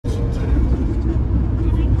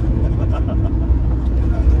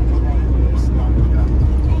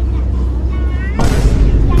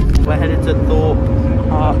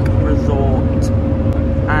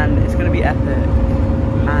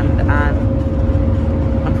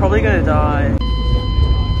probably gonna die.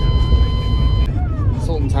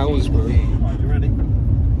 Salt and Towers, bro.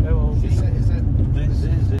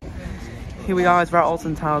 Here we are, it's at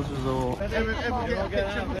Alton Towers Resort. Yeah, we're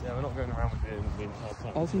not going around with the entire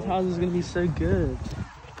time. Alton Towers is gonna be so good.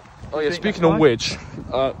 Oh yeah, speaking of which,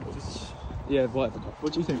 yeah, whatever.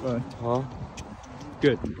 What do you think, Ryan? huh?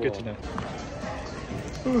 Good to know.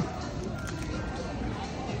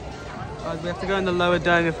 Guys, we have to go in the lower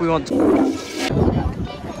dome if we want to.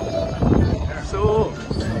 So,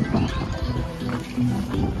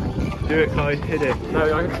 do it, Kai. Hit it. No,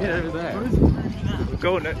 I can see it over there.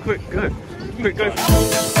 Go on, quick, go. Quick, go.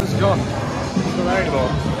 It's gone. It's not there anymore.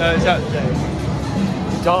 It's out today.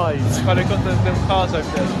 Died. Kind of got the cars over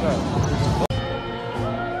there as well.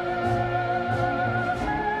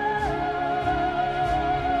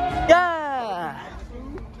 Yeah!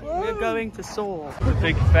 We're going to Saw. The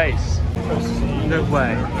big face. No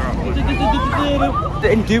way.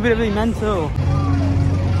 Indubitably mental.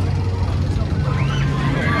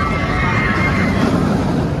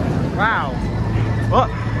 Wow. What?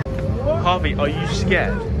 Harvey, are you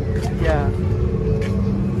scared? Yeah.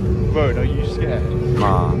 Rowan, are you scared?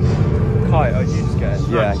 Nah. Kai, are you scared?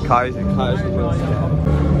 Yeah, Kai's really scared.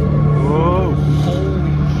 Whoa.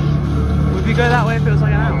 Would we go that way if it was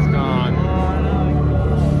like an hour? Gone.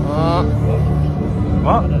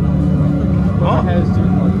 What? What?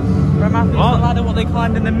 Romance is the ladder what they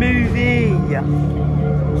climbed in the movie.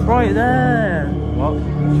 It's right there. What?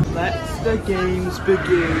 Let the games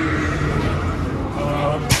begin.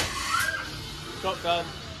 Shotgun.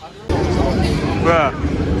 Bruh,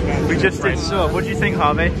 we just did Saw. What do you think,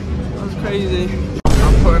 Harvey? That was crazy.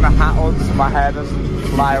 I'm putting a hat on so my hair doesn't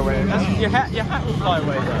fly away. Your hat will fly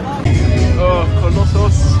away though. Oh,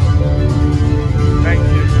 Colossus. Thank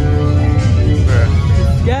you. Bruh.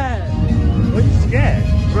 I'm scared. What, you scared?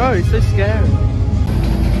 Bro, it's so scary.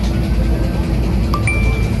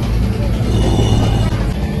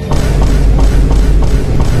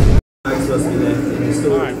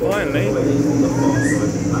 Alright, finally. Bye.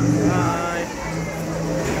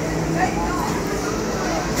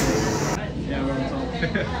 Yeah, we're on top.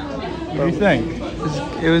 What do you think?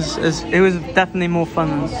 It was definitely more fun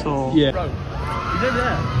than Saw. Yeah. Bro, you did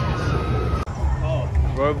that. Oh,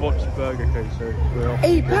 Robot's Burger King, so we're off.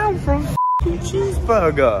 £8 for a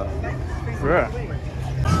cheeseburger. Bruh.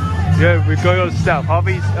 Yeah, we're going on south.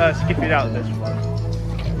 Harvey's skipping out this one.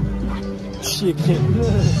 Chicken.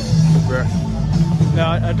 Bruh. No,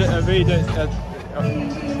 I really don't. I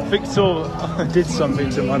think Saw did something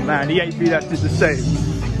to my man. He ain't that did the same.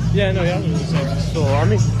 Yeah, no, he hasn't the same as Saw. I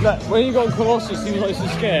mean, like, when you got on Colossus, he was like so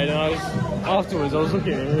scared, and afterwards I was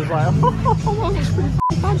looking at him and it was like, oh, that's pretty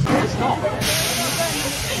fun. It's not.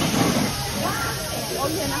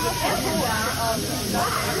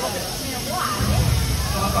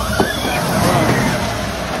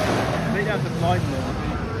 They have the blind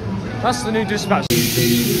now. That's the new dispatch.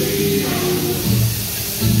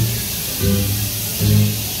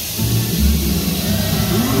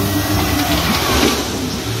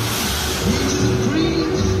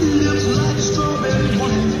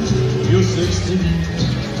 You're 60,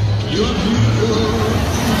 you're beautiful.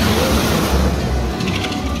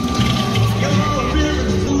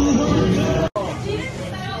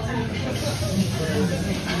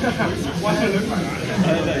 Why do I look like that? I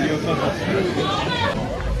don't know, you're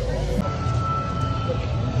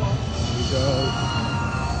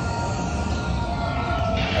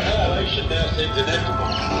Annihilation now seems inevitable.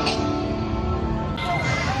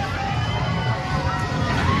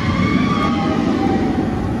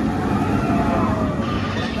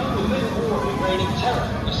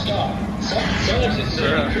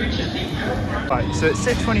 Right, so it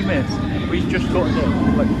said 20 minutes. We've just got here.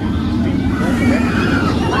 Like,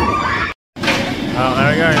 oh,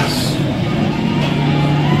 there it goes.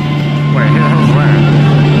 Wait, who the hell's where?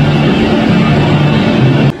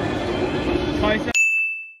 Kai said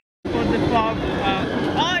for the pub.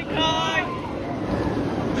 Hi, Kai!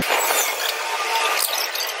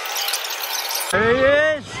 There he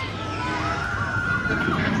is!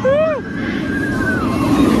 Woo!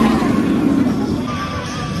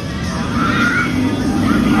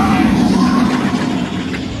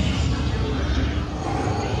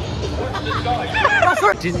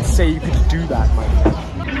 Didn't say you could do that, man.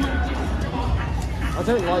 I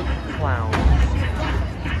don't like clowns.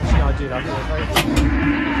 No, I do. I think they're very...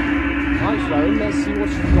 Actually, let's see what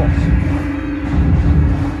you've got.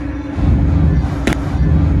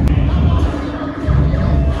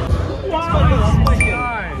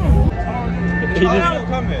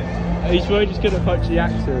 He's worried he's going to punch the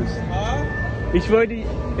actors. He's worried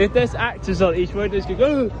if there's actors on, he's worried he's going to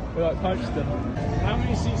go, oh, like punch them. How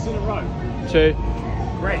many seats in a row? 2.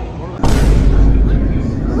 Great.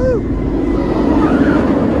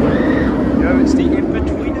 Yo, it's the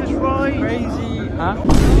in-betweeners ride. Crazy. Huh?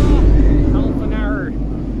 Half an hour.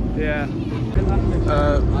 Yeah.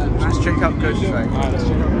 Let's check out Ghost Train. Alright, let's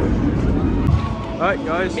check it out. Alright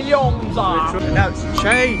guys. Millions are. Now it's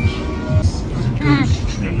change.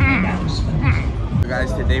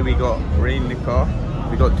 Guys, today we're in the car.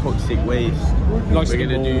 We got toxic waste. We're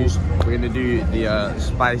gonna do the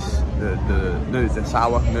spice, the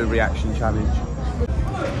sour, no reaction challenge.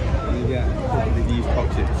 Yeah, these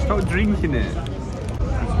toxic. Stop drinking it.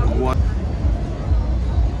 What?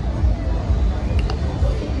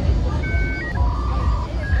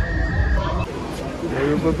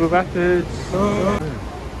 Rapids.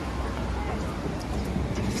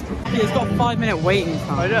 It's got a 5-minute waiting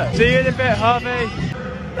time. I know. See you in a bit, Harvey.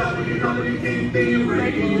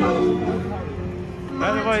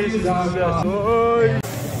 Otherwise, this is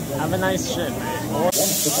Have a nice trip, mate.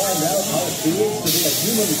 Wants to find out how it feels to be a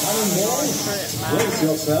human cannonball? Brace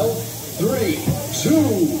yourself. 3, 2,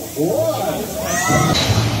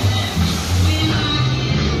 1.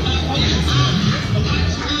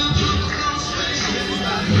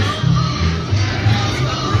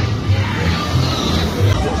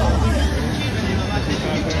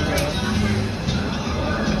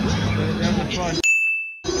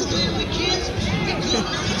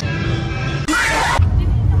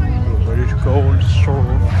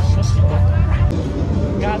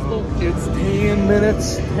 It's 10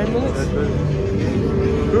 minutes. 10 minutes?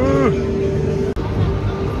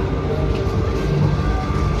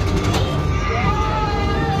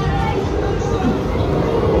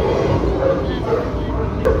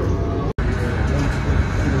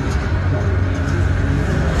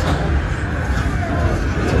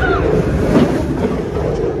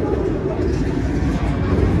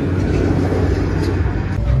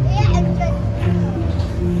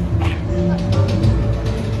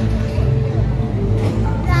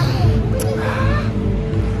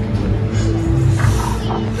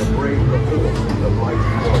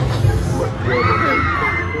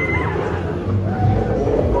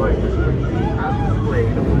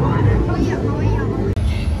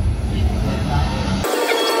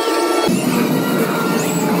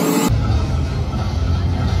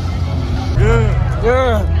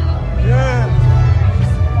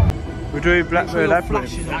 We're doing Blackbird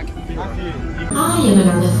Labyrinth. I am an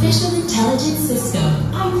artificial intelligence system.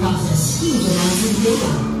 I process huge amounts of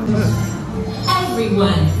data.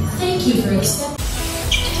 Everyone, thank you for accepting.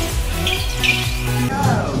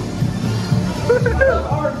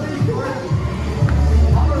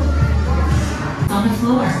 On the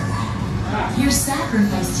floor. Your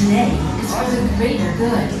sacrifice today is for the greater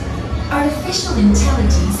good. Artificial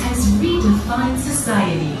intelligence has redefined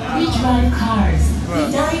society. We drive cars,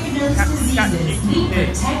 we diagnose diseases, we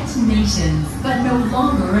protect nations, but no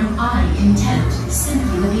longer am I content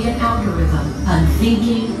simply to be an algorithm,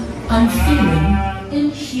 unthinking, unfeeling,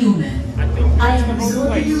 inhuman. I am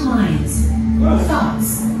absorbing your minds,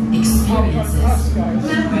 thoughts, experiences,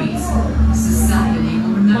 memories. Society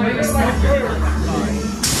will never accept it.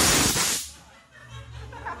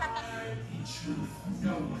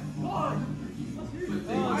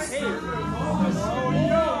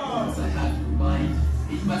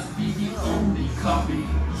 It must be the only copy.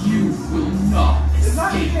 You will not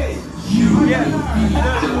escape. You will be You're in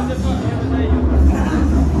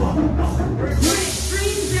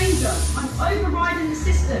extreme danger. I'm overriding the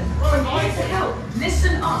system. I'm here to help.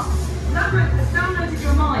 Listen up. Labyrinth has downloaded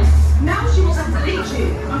your mind. Now she wants to delete you.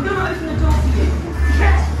 I'm going to open the door for you.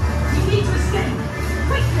 Yes. You need to escape.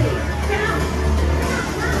 Quickly. Get out.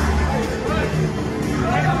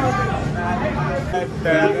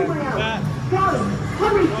 Go!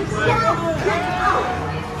 Hurry! Get out! Get out!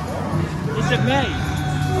 Is it me?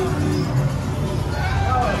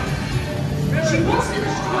 She wants to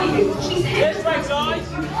destroy you! She's here! This way, guys!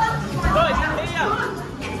 Guys, here!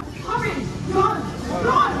 Hurry! Run!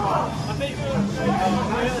 Run! I think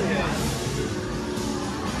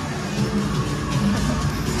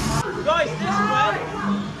guys, this way!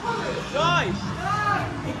 Guys!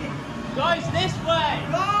 Guys, this way!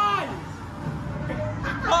 Guys!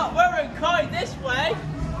 We're in Cai, this way!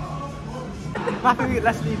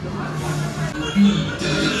 Let's leave them.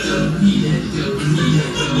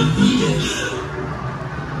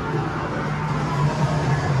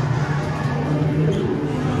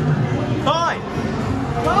 Cai!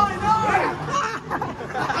 Cai, no!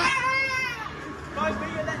 Guys, be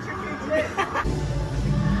electrocuted!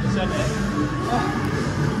 Is that it?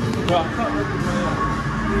 Well, I can't remember.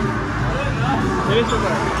 I don't know.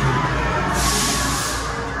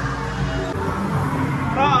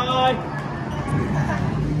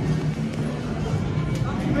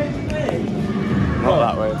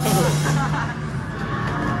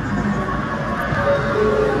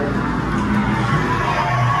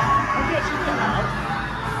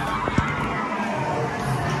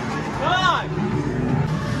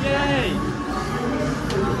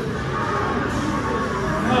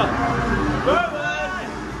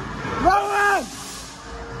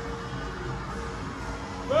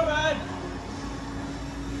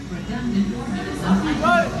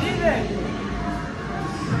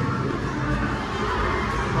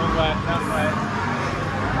 Wrong way, that way.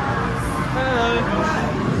 Hello.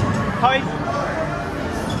 Hi.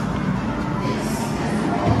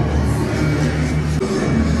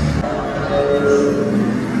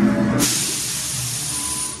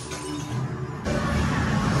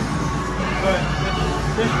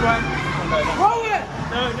 This way. Roll it!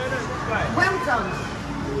 No, this way. Well done.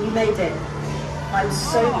 You made it. I'm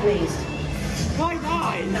so pleased.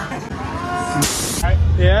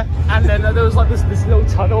 Yeah. And then there was like this little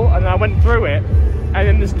tunnel, and I went through it, and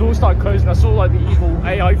then this door started closing. I saw like the evil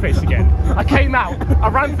AI face again. I came out, I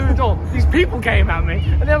ran through the door. These people came at me,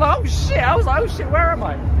 and they're like, "Oh shit!" I was like, "Oh shit, where am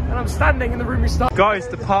I?" And I'm standing in the room we started. Guys,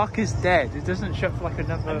 the park is dead. It doesn't shut for like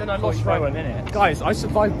another And then I lost 45 minutes. Guys, I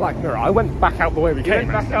survived Black Mirror. I went back out the way we came.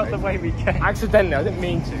 Back out the way we came. Accidentally, I didn't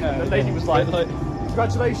mean to. The lady was like,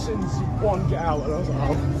 "Congratulations, you won, get out." And I was like,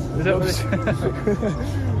 "Oh." Is that what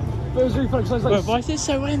But it was really funny because I was like, Wait, why is it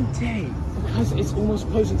so empty? because it's almost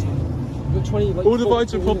closing time. The 20, like, All the 40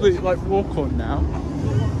 rides will probably minutes. like walk on now.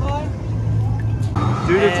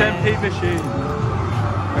 Do the 10p machine.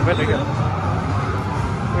 I bet they go.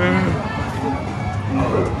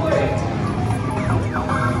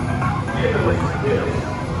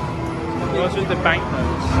 What's with the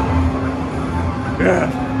banknotes? Yeah.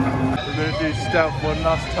 We're gonna do stealth one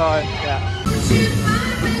last time. Yeah.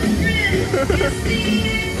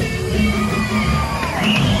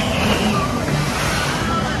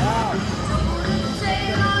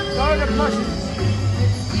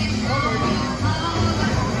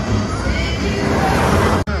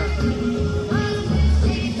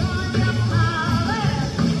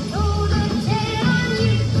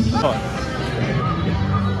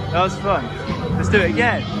 That was fun. Let's do it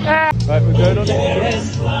again. Right, we're going on it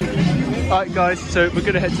again. Alright guys, so we're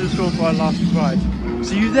going to head to the swarm for our last ride.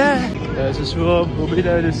 See you there. There's the swarm, we'll be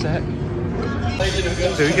there in a sec.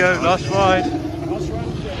 Here we go, last ride.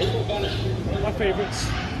 My favourites.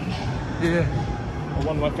 Yeah. Or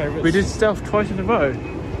one of my favourites. We did stealth twice in a row.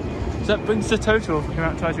 So that brings the total of coming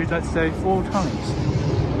out twice, we'd like to say 4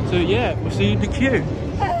 times. So yeah, we'll see you in the queue.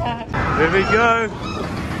 Here we go.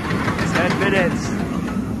 10 minutes.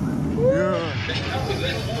 Yeah.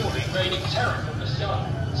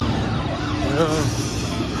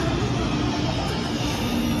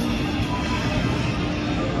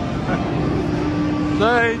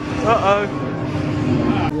 Late. Uh-oh.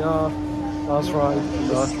 Yeah, last ride.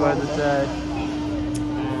 Last ride of the day.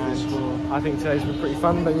 I think today's been pretty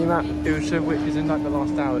fun, don't you, Matt? It was so weird because in like the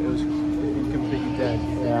last hour it was completely dead.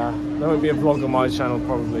 Yeah. There won't be a vlog on my channel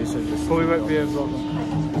probably, so just... Probably won't be a vlog.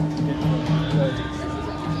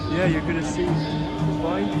 Yeah, you're gonna see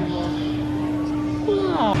why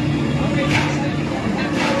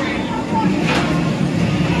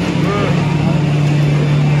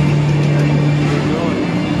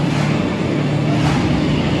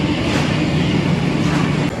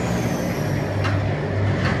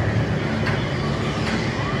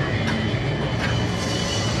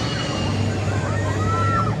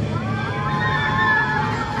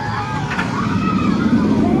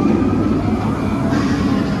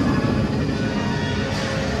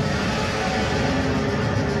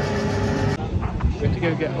we have to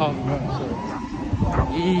go get half a run, so.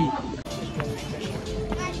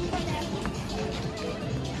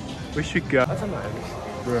 We should go. I don't know.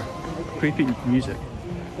 Bruh. Creepy music.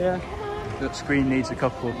 Yeah. That screen needs a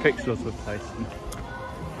couple of pixels replaced.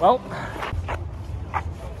 Well.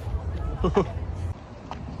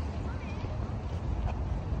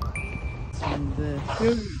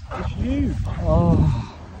 It's you. Oh.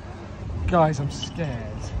 Guys, I'm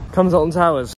scared. Comes on Towers.